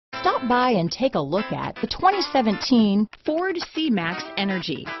Stop by and take a look at the 2017 Ford C-Max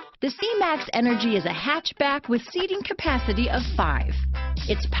Energi. The C-Max Energi is a hatchback with seating capacity of 5.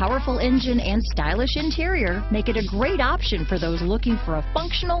 Its powerful engine and stylish interior make it a great option for those looking for a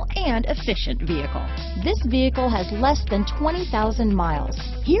functional and efficient vehicle. This vehicle has less than 20,000 miles.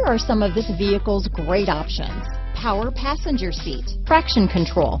 Here are some of this vehicle's great options: power passenger seat, traction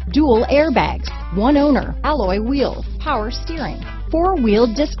control, dual airbags, one owner, alloy wheels, power steering,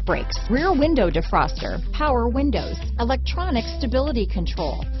 4-wheel disc brakes, rear window defroster, power windows, electronic stability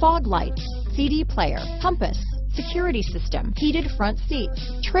control, fog lights, CD player, compass, security system, heated front seats,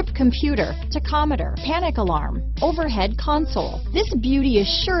 trip computer, tachometer, panic alarm, overhead console. This beauty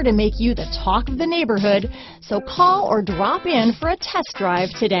is sure to make you the talk of the neighborhood, so call or drop in for a test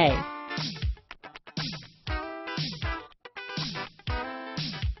drive today.